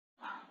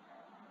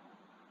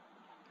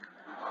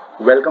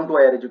Welcome to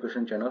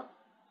ireducation channel.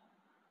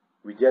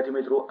 વિદ્યાર્થી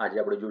મિત્રો, આજે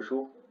આપણે જોઈશું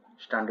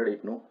સ્ટાન્ડર્ડ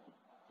 8 નું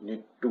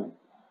unit 2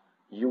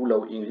 you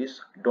love English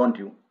don't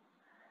you.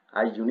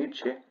 આ યુનિટ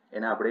છે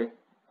એના આપણે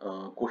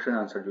ક્વેશ્ચન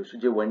આન્સર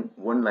જોઈશું જે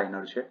વન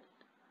લાઇનર છે.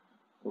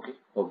 Okay,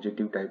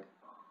 objective type.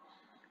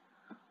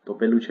 તો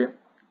પેલું છે,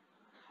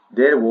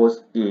 there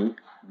was a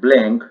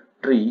blank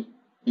tree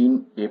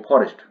in a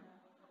forest.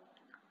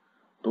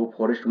 તો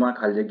ફોરેસ્ટમાં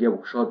ખાલી જગ્યા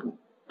વૃક્ષ હતું.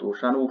 તો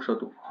શાનું વૃક્ષ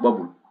હતું?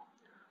 Babul.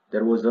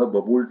 There was a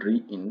bubble tree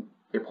in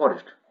a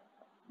forest.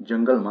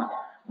 જંગલમાં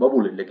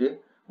બબુલ એટલે કે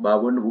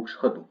બાવળ વૃક્ષ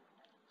હતું.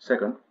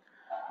 Second,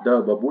 the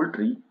bubble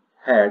tree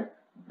had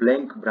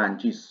blank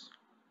branches.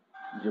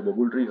 જે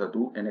બબુલ ટ્રી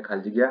હતું એને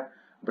ખાલી જગ્યા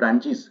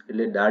બ્રાન્ચીસ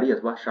એટલે ડાળી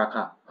અથવા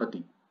શાખા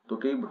હતી. તો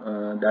કેવી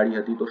ડાળી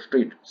હતી? તો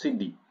સ્ટ્રેટ,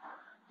 સીધી.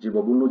 જે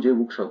બબુલનું જે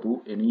વૃક્ષ હતું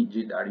એની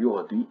જે ડાળીઓ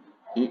હતી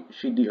એ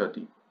સીધી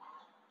હતી.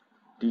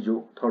 ત્રીજો,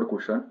 third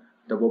question,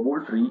 the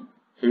bubble tree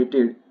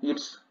hated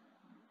its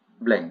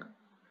blank.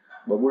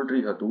 Babul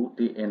tree હતું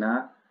તે એના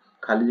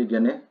ખાલી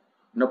જગ્યાને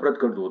નફરત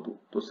કરતું હતું.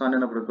 તો શાને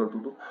નફરત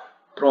કરતું હતું?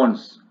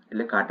 થ્રોન્સ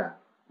એટલે કાંટા.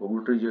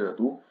 બબુલ ટ્રી જે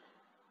હતું,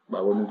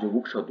 બાવળનું જે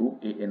વૃક્ષ હતું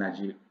એ એના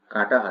જે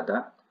કાંટા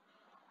હતા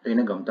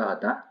એને ગમતા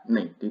હતા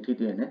નહીં, તેથી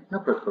તે એને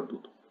નફરત કરતું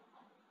હતું.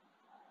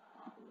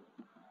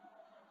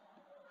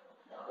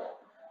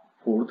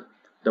 Fourth,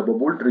 the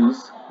bubble trees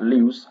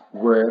leaves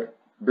were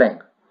blank.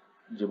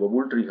 જે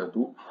બબુલ ટ્રી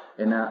હતું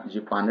એના જે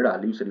પાંદડા,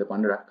 લીવ્સ એટલે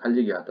પાંદડા,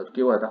 ખાલી જગ્યા હતા.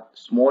 કેવા હતા?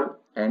 Small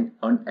and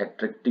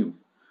અનએટ્રેક્ટિવ.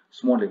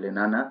 સ્મોલ એટલે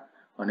નાના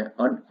અને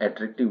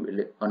અનએટ્રેક્ટિવ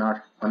એટલે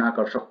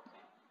અનાકર્ષક.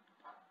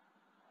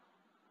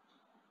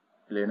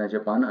 એટલે એના જે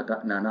પાન હતા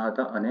નાના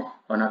હતા અને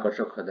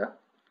અનાકર્ષક હતા,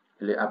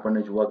 એટલે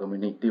આપણને જોવા ગમે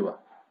નહીં તેવા.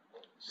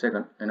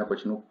 સેકન્ડ, એના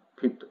પછીનું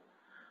fifth,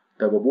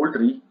 the bubble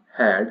tree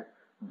had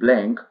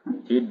blank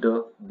at the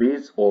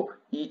base of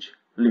each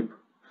leaf.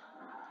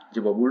 જે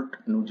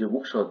બબુલનું જે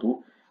વૃક્ષ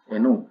હતું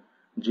એનું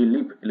જે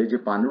લીફ એટલે જે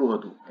પાંદડું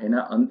હતું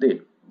એના અંતે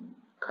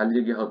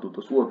ખાલી જગ્યા હતું.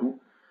 તો શું હતું?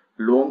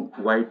 Long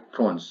white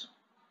thrones.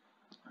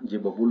 જે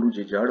બબુલનું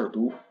જે ઝાડ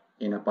હતું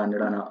એના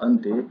પાંદડાના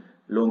અંતે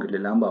લોંગ એટલે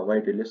લાંબા,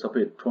 વ્હાઇટ એટલે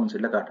સફેદ, થ્રોન્સ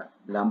એટલે કાંટા,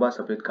 લાંબા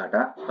સફેદ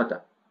કાંટા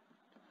હતા.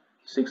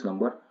 6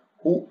 number,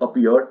 who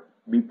appeared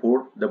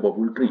before the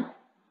bubble tree.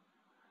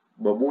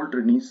 Babul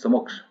ટ્રીની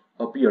સમક્ષ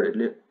appeared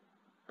એટલે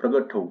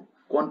પ્રગટ થવું.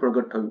 કોણ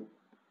પ્રગટ થયું?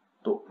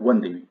 તો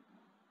વનદેવી.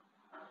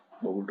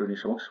 બબુલ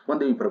ટ્રીની સમક્ષ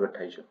વનદેવી પ્રગટ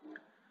થાય છે.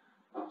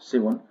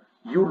 7,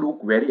 you look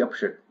very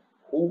upset.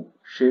 Who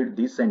said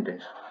this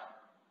sentence?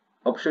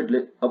 upset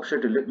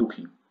એટલે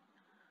દુખી,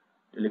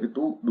 એટલે કે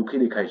તું દુખી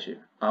દેખાય છે.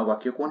 આ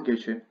વાક્ય કોણ કહે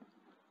છે?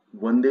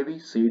 વનદેવી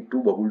said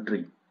to bubble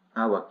tree.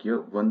 આ વાક્ય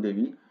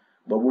વનદેવી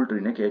બબુલ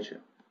ટ્રીને કહે છે.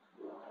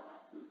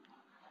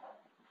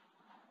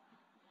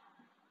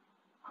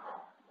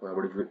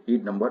 આપણે જોઈએ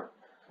 8 number,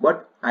 but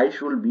I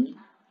should be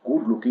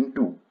good looking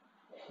too.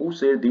 Who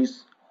said this?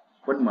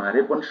 પણ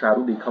મારે પણ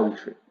સારું દેખાવું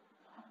છે.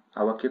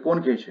 આ વાક્ય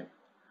કોણ કહે છે?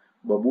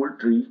 Babul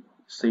tree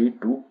said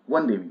to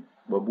Vandevi.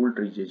 Babul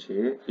tree જે છે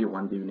એ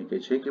વનદેવીને કહે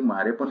છે કે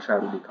મારે પણ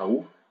સારું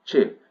દેખાવું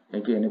છે,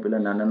 કેમ કે એને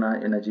પેલા નાના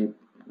એના જે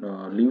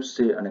લીવ્સ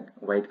છે અને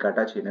વ્હાઇટ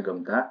કાંટા છે એને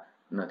ગમતા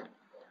નથી.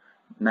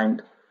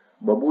 9th,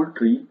 babul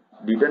tree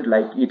didn't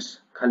like its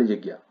ખાલી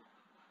જગ્યા.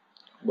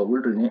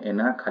 બબુલ ટ્રીને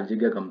એના ખાલી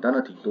જગ્યા ગમતા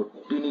નથી. તો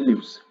ટીની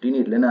લીવ્સ,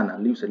 ટીની એટલે નાના,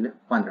 લીવ્સ એટલે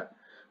પાંદડા.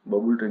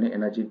 બબુલ ટ્રીને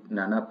એના જે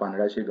નાના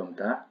પાંદડા છે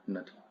ગમતા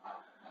નથી.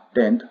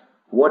 10th,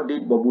 what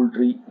did bubble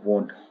tree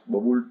want?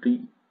 Babul tree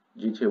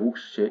જે છે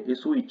વૃક્ષ છે એ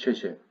શું ઈચ્છે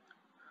છે?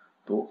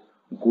 તો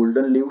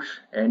golden leaves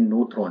and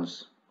no thrones.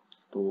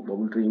 તો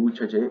બબુલ ટ્રી એવું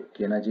ઈચ્છે છે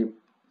કે એના જે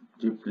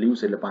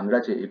લીવ્સ એટલે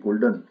પાંદડા છે એ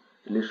ગોલ્ડન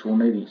એટલે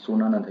સોનેરી,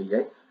 સોનાના થઈ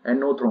જાય, એન્ડ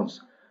નો થ્રોન્સ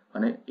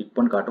અને એક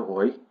પણ કાંટો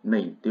હોય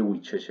નહીં તેવું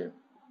ઈચ્છે છે.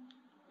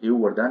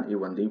 એવું વરદાન એ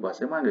વનદેવી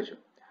પાસે માંગે છે.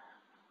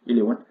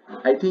 11,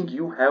 I think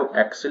you have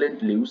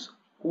excellent leaves.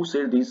 Who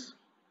said this?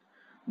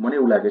 મને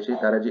એવું લાગે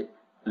છે તારા જે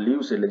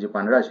લીવ્સ એટલે જે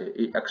પાંદડા છે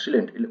એ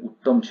એક્સિલેન્ટ એટલે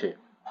ઉત્તમ છે.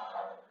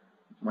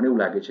 મને એવું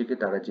લાગે છે કે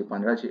તારા જે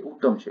પાંદડા છે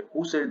ઉત્તમ છે.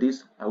 Who said this?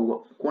 આવું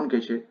કોણ કહે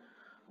છે?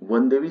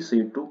 વનદેવી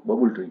said to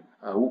બબુલ ટ્રી.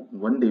 આવું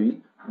વનદેવી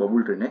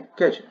બબુલ ટ્રીને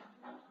કહે છે.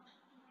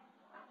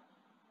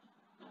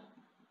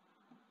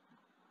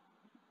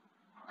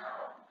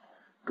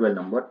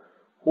 Number,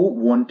 who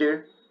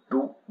wanted to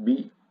be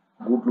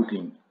good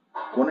looking.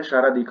 કોને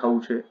સારા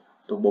દેખાવું છે?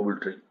 તો બબુલ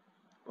ટ્રી.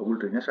 બબુલ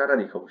ટ્રીને સારા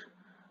દેખાવું છે.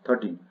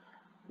 13,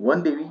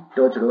 વનદેવી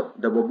touched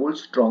the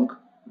bubble's trunk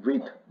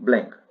with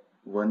blank.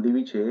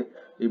 વનદેવી છે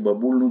એ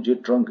બબુલનું જે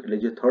ટ્રંક એટલે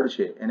જે થડ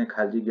છે એને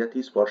ખાલી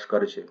જગ્યાથી સ્પર્શ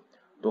કરે છે.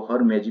 તો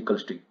હર મેજિકલ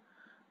સ્ટિક.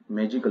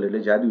 મેજિકલ એટલે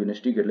જાદુ અને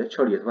સ્ટિક એટલે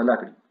છડી અથવા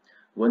લાકડી.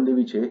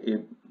 વનદેવી છે એ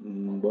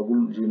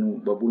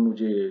બબુલનું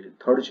જે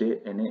થડ છે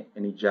એને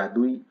એની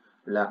જાદુઈ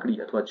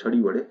લાકડી અથવા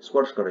છડી વડે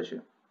સ્પર્શ કરે છે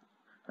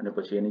અને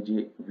પછી એની જે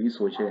વિશ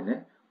હોય છે એને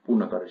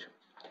પૂર્ણ કરે છે.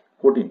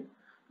 14,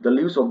 the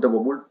leaves of the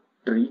bubble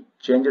tree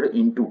changed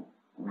into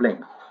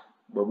blank.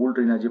 Babul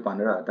ટ્રીના જે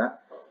પાંદડા હતા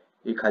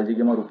એ ખાલી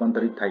જગ્યામાં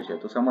રૂપાંતરિત થાય છે.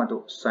 તો શામાં? તો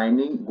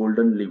શાઇનિંગ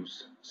ગોલ્ડન લીવ્સ.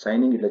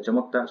 શાઇનિંગ એટલે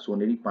ચમકતા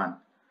સોનેરી પાન.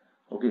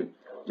 ઓકે,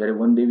 જ્યારે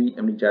વનદેવી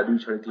એમની જાદુઈ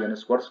છડીથી એને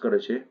સ્પર્શ કરે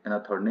છે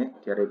એના થડને,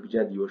 ત્યારે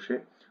બીજા દિવસે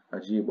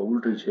જે બબુલ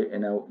ટ્રી છે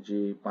એના જે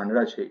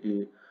પાંદડા છે એ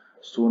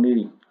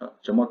સોનેરી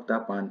ચમકતા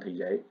પાન થઈ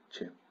જાય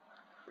છે.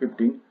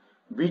 15.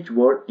 Which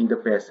word in the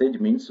passage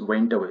means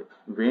went away?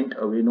 Went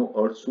away નો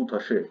અર્થ શું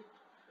થશે?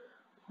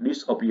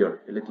 Disappear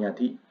એટલે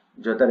ત્યાંથી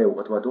જતા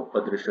રહેવું અથવા તો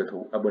અદૃશ્ય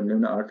થવું. આ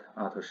બંનેનો અર્થ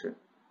આ થશે.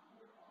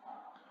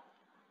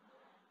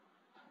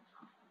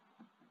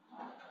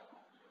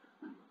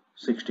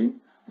 16.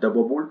 The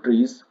bubble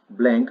tree's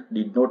blank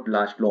did not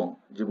last long.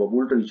 જે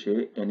બબુલ ટ્રી છે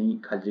એની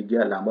ખાલી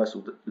જગ્યા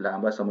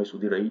લાંબા સમય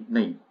સુધી રહી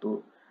નહીં. તો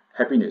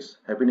હેપીનેસ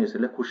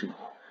એટલે ખુશી.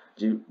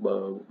 જે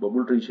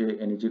બબુલ ટ્રી છે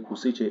એની જે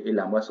ખુશી છે એ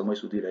લાંબા સમય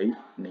સુધી રહી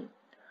નહીં.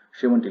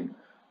 17.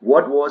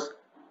 What was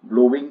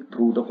blowing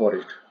through the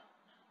forest?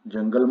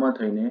 જંગલમાં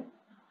થઈને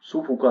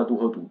શું ફૂંકાતું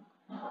હતું?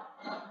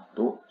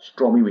 તો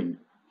સ્ટ્રોમી વિન્ડ.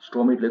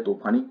 સ્ટ્રોમી એટલે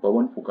તોફાની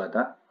પવન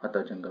ફૂંકાતા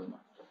હતા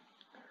જંગલમાં.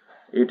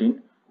 18.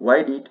 Why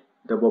did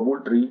the bubble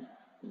tree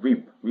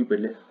weep? weep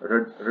એટલે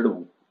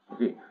રડવું.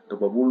 ઓકે, તો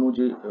બબુલનું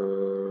જે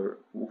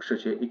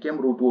વૃક્ષ છે એ કેમ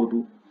રોતું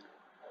હતું?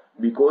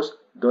 Because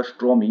the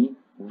stormy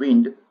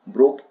wind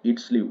broke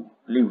its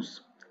leaves.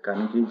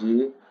 કારણ કે જે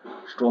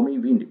સ્ટ્રોમી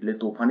વિન્ડ એટલે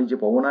તોફાની જે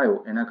પવન આવ્યો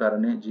એના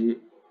કારણે જે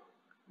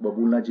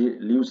બબુલના જે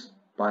લીવ્સ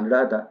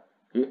પાંદડા હતા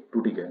એ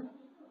તૂટી ગયા.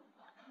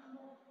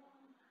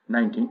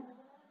 19.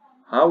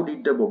 How did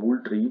the bubble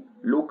tree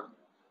look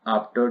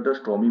after the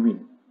stormy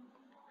wind?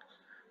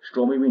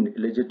 સ્ટ્રોમી wind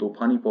એટલે જે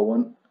તોફાની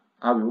પવન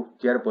આવ્યો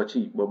ત્યાર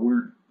પછી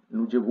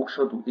બબુલનું જે વૃક્ષ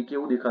હતું એ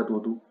કેવું દેખાતું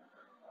હતું?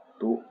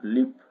 તો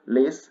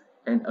લીફલેસ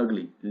એન્ડ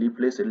અગલી.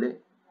 લીફલેસ એટલે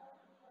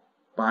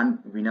પાન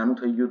વિનાનું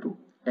થઈ ગયું હતું.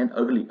 એન્ડ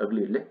અગલી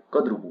એટલે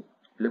કદરૂપું.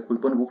 એટલે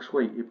કોઈ પણ વૃક્ષ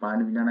હોય એ પાન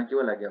વિનાના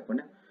કેવા લાગે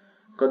આપણને?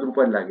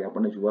 કદરૂપા જ લાગે,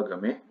 આપણને જોવા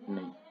ગમે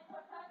નહીં.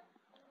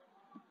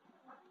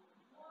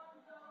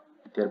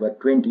 ત્યારબાદ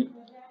 20.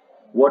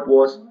 What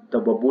was the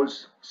bubble's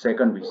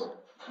second wish?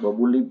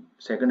 બબુલની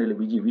second એટલે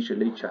બીજી, વિશ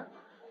એટલે ઈચ્છા.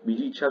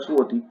 બીજી ઈચ્છા શું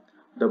હતી?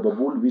 The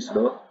bubble wished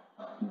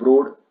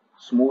broad,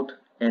 smooth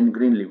and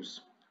green leaves.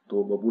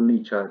 તો બબુલની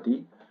ઈચ્છા હતી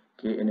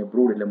કે એને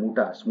બ્રોડ એટલે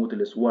મોટા, સ્મૂથ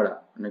એટલે સુવાળા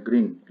અને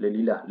ગ્રીન એટલે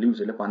લીલા, લીવ્સ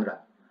એટલે પાંદડા,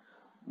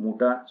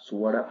 મોટા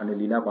સુવાળા અને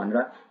લીલા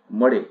પાંદડા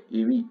મળે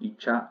એવી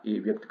ઈચ્છા એ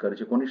વ્યક્ત કરે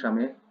છે. કોની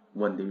સામે?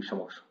 વનદેવી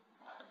સમક્ષ.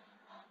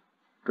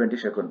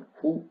 22.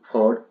 Who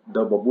heard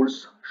the bubble's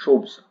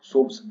sobs?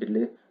 Sobs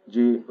એટલે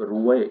જે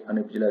રોવાય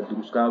અને પેલા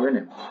દુષ્કા આવે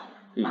ને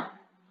એ.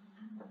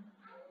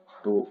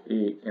 તો એ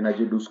એના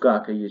જે ડુસકા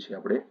કહીએ છીએ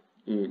આપણે,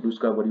 એ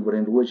ડુસકા ભરી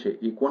ભરીને રોવે છે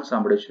એ કોણ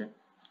સાંભળે છે?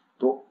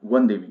 તો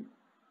વનદેવી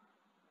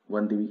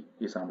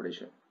એ સાંભળે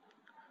છે.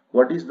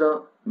 What is the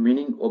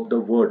meaning of the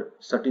word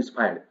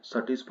satisfied?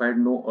 Satisfied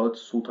નો અર્થ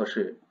શું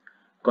થશે?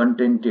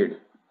 Contented.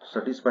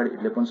 Satisfied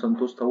એટલે પણ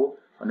સંતોષ થવો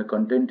અને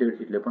contented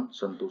એટલે પણ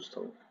સંતોષ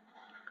થવો.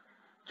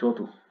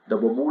 4. The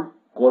bubble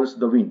calls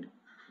the wind.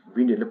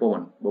 Wind એટલે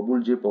પવન.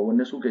 બબુલ જે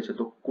પવનને શું કહે છે?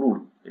 તો ક્રૂર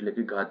એટલે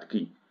કે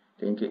ઘાતકી.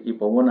 કેમ કે એ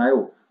પવન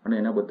આવ્યો અને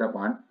એના બધા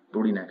પાન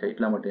તોડી નાખ્યા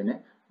એટલા માટે એને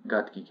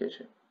ઘાતકી કહે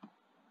છે.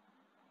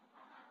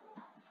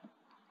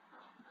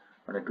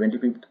 અને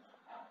 25.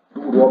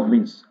 To rob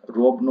means,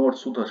 rob નો અર્થ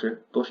શું થશે?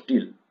 તો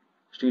સ્ટીલ.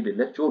 સ્ટીલ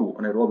એટલે ચોરવું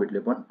અને રોબ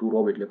એટલે પણ, ટુ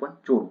રોબ એટલે પણ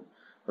ચોરવું.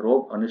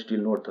 રોબ અને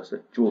સ્ટીલ નો અર્થ થશે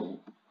ચોરવું.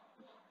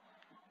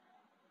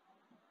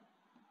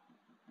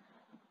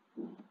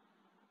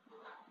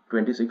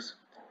 26.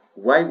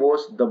 Why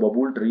was the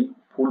bubble tree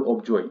full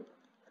of joy?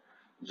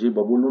 જે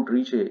બબુલનું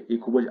ટ્રી છે એ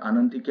ખૂબ જ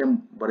આનંદથી કેમ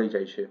ભરાઈ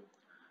જાય છે?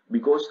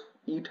 Because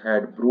it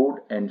had broad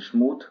and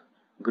smooth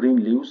green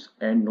leaves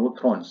and no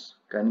thorns.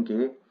 કારણ કે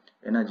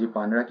એના જે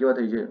પાંદડા કેવા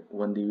થઈ છે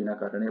વનદેવીના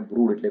કારણે?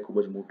 બ્રૂડ એટલે ખૂબ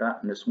જ મોટા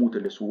અને સ્મૂથ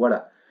એટલે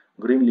સુવાળા,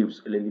 ગ્રીન લીવ્સ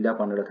એટલે લીલા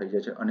પાંદડા થઈ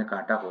જાય છે અને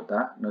કાંટા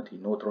હોતા નથી.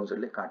 નો થ્રોન્સ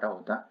એટલે કાંટા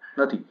હોતા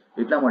નથી.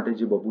 એટલા માટે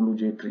જે બબુલનું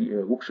જે ટ્રી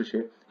વૃક્ષ છે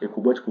એ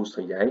ખૂબ જ ખુશ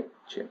થઈ જાય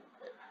છે.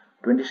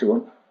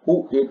 27. Who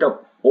ate up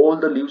all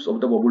the leaves of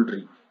the bubble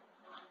tree?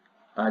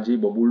 આ જે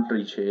બબુલ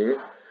ટ્રી છે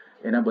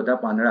એના બધા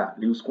પાંદડા,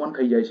 લીવ્સ કોણ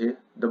ખાઈ જાય છે?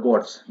 The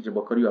gods. જે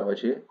બકરીઓ આવે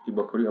છે એ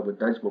બકરીઓ આ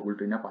બધા જ બબુલ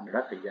ટ્રીના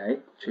પાંદડા ખાઈ જાય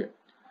છે.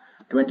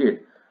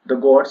 28. The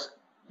gods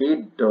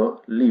ate the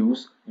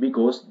leaves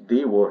because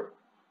they were.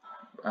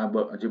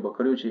 આ જે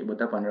બકરીઓ છે એ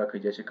બધા પાંદડા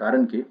ખાઈ જાય છે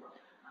કારણ કે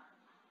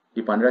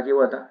એ પાંદડા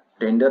કેવા હતા?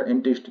 Tender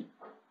and tasty.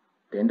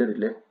 ટેન્ડર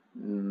એટલે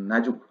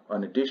નાજુક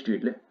અને ટેસ્ટી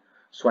એટલે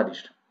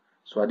સ્વાદિષ્ટ.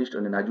 સ્વાદિષ્ટ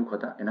અને નાજુક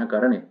હતા એના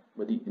કારણે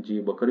બધી જે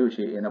બકરીઓ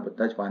છે એના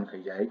બધા જ પાન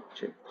ખાઈ જાય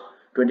છે.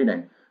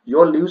 29.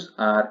 Your leaves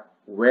are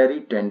very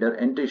tender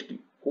and tasty.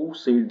 Who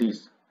said this?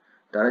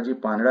 તારા જે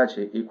પાંદડા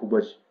છે એ ખૂબ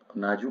જ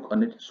નાજુક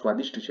અને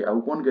સ્વાદિષ્ટ છે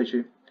આવું કોણ કહે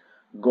છે?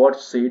 God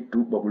said to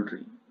bubble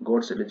tree.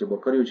 Gods એટલે જે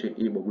બકરીઓ છે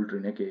એ બબુલ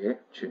ટ્રીને કહે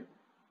છે.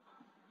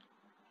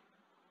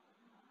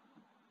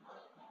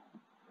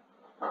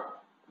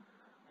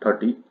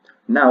 30.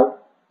 Now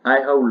I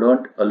have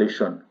learnt a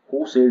lesson. Who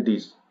said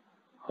this?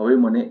 હવે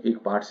મને એક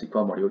પાઠ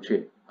શીખવા મળ્યો છે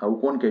આવું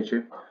કોણ કહે છે?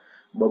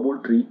 Babul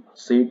tree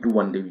said to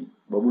Vandevi.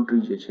 Babul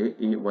tree જે છે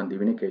એ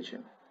વનદેવીને કહે છે.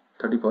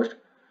 31.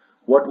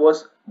 What was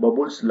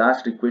Bubbles'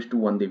 last request to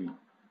વનદેવી?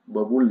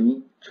 બબુલની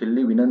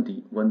છેલ્લી વિનંતી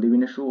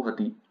વનદેવીને શું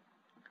હતી?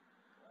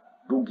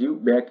 To give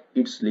back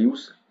its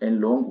leaves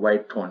and long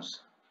white thorns.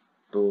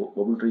 તો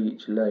બબુલ ટ્રી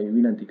છેલ્લા એવી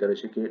વિનંતી કરે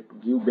છે કે to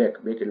give back,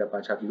 back એટલે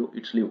પાછા આપી દો,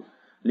 its leaf,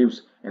 લીવ્સ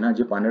એના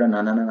જે પાંદડા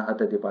નાના નાના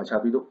હતા તે પાછા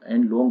આપી દો,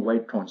 એન્ડ લોંગ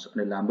વ્હાઇટ થ્રોન્સ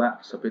અને લાંબા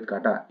સફેદ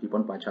કાંટા એ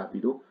પણ પાછા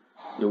આપી દો,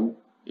 એવું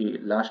એ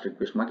લાસ્ટ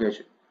રિક્વેસ્ટમાં કહે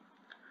છે.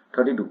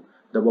 32.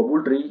 The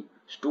bubble tree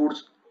stood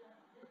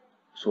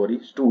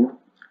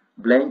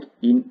blank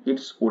in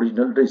its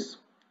original dress.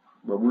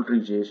 Babul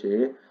tree જે છે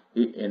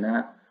એ એના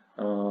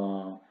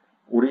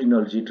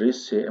ઓરિજિનલ જે ડ્રેસ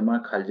છે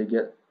એમાં ખાલી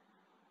જગ્યા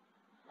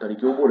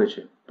તરીકે ઉભો રહે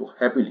છે. તો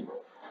હેપીલી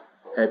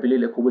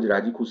એટલે ખૂબ જ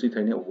રાજી ખુશી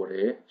થઈને ઉભો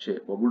રહે છે.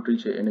 બબુલ ટ્રી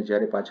છે એને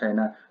જ્યારે પાછા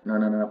એના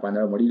નાના નાના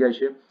પાંદડા મળી જાય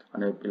છે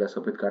અને પેલા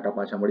સફેદ કાંટા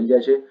પાછા મળી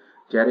જાય છે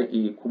ત્યારે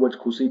એ ખૂબ જ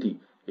ખુશીથી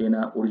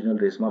એના ઓરિજિનલ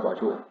ડ્રેસમાં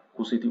પાછો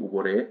ખુશીથી ઉભો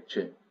રહે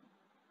છે.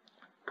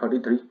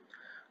 33.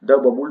 The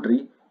bubble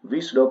tree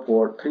wished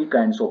for 3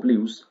 kinds of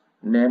leaves.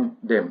 Name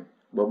them.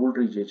 Babul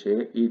tree જે છે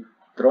એ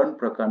 3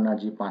 પ્રકારના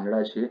જે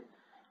પાંદડા છે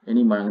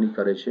એની માંગણી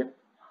કરે છે.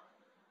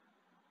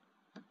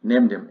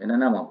 નેમ ધેમ એના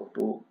નામ આપો.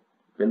 તો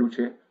પેલું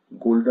છે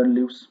ગોલ્ડન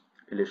લીવ્સ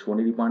એટલે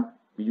સોનેરી પાન,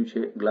 બીજું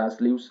છે ગ્લાસ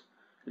લીવ્સ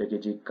એટલે કે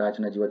જે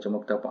કાચના જેવા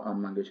ચમકતા પાન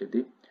માંગે છે તે,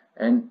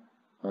 એન્ડ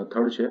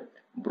થર્ડ છે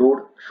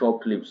બ્રોડ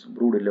સોફ્ટ લીવ્સ.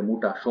 બ્રોડ એટલે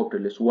મોટા, સોફ્ટ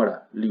એટલે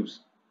સુવાળા લીવ્સ.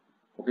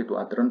 ઓકે, તો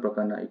આ 3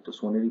 પ્રકારના, એક તો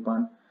સોનેરી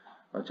પાન,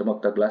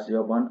 ચમકતા ગ્લાસ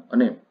જેવા પાન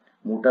અને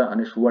મોટા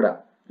અને સુવાળા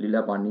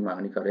લીલા પાનની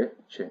માંગણી કરે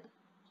છે.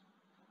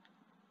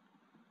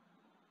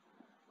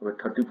 હવે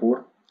 34.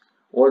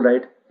 All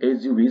right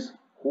as you wish,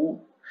 who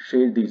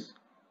share this.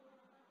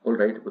 All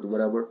right બધું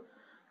બરાબર,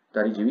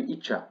 તારી જેવી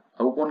ઈચ્છા,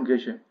 આવું કોણ કહે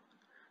છે?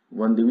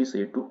 વનદેવી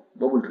સેડ ટુ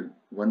બબુલ ટ્રી.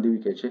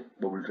 વનદેવી કહે છે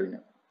babul ટ્રીને.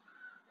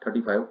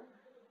 35.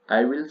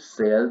 I will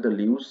sell the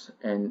leaves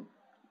and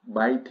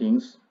buy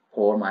things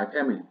for my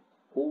family.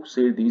 Who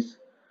said this?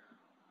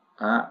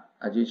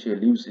 આ જે છે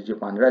લીવ્સ જે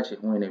પાંદડા છે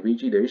હું એને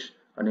વેચી દઈશ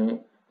અને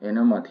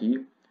એનામાંથી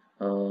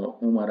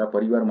હું મારા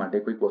પરિવાર માટે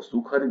કોઈક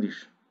વસ્તુ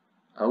ખરીદીશ.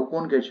 આવું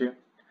કોણ કહે છે?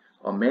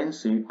 અ main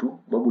said to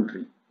babul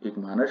tree. એક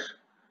માણસ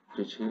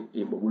જે છે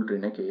એ બબુલ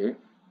ટ્રીને કહે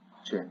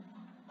છે.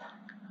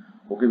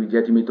 ઓકે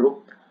વિદ્યાર્થી મિત્રો,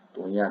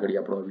 તો અહીંયા આગળ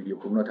આપણો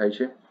વિડીયો પૂર્ણ થાય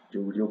છે. જો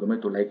વિડીયો ગમે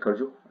તો લાઈક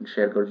કરજો અને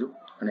શેર કરજો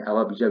અને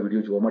આવા બીજા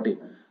વિડીયો જોવા માટે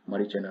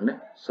મારી ચેનલને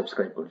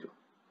સબસ્ક્રાઈબ કરજો.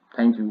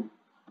 Thank you.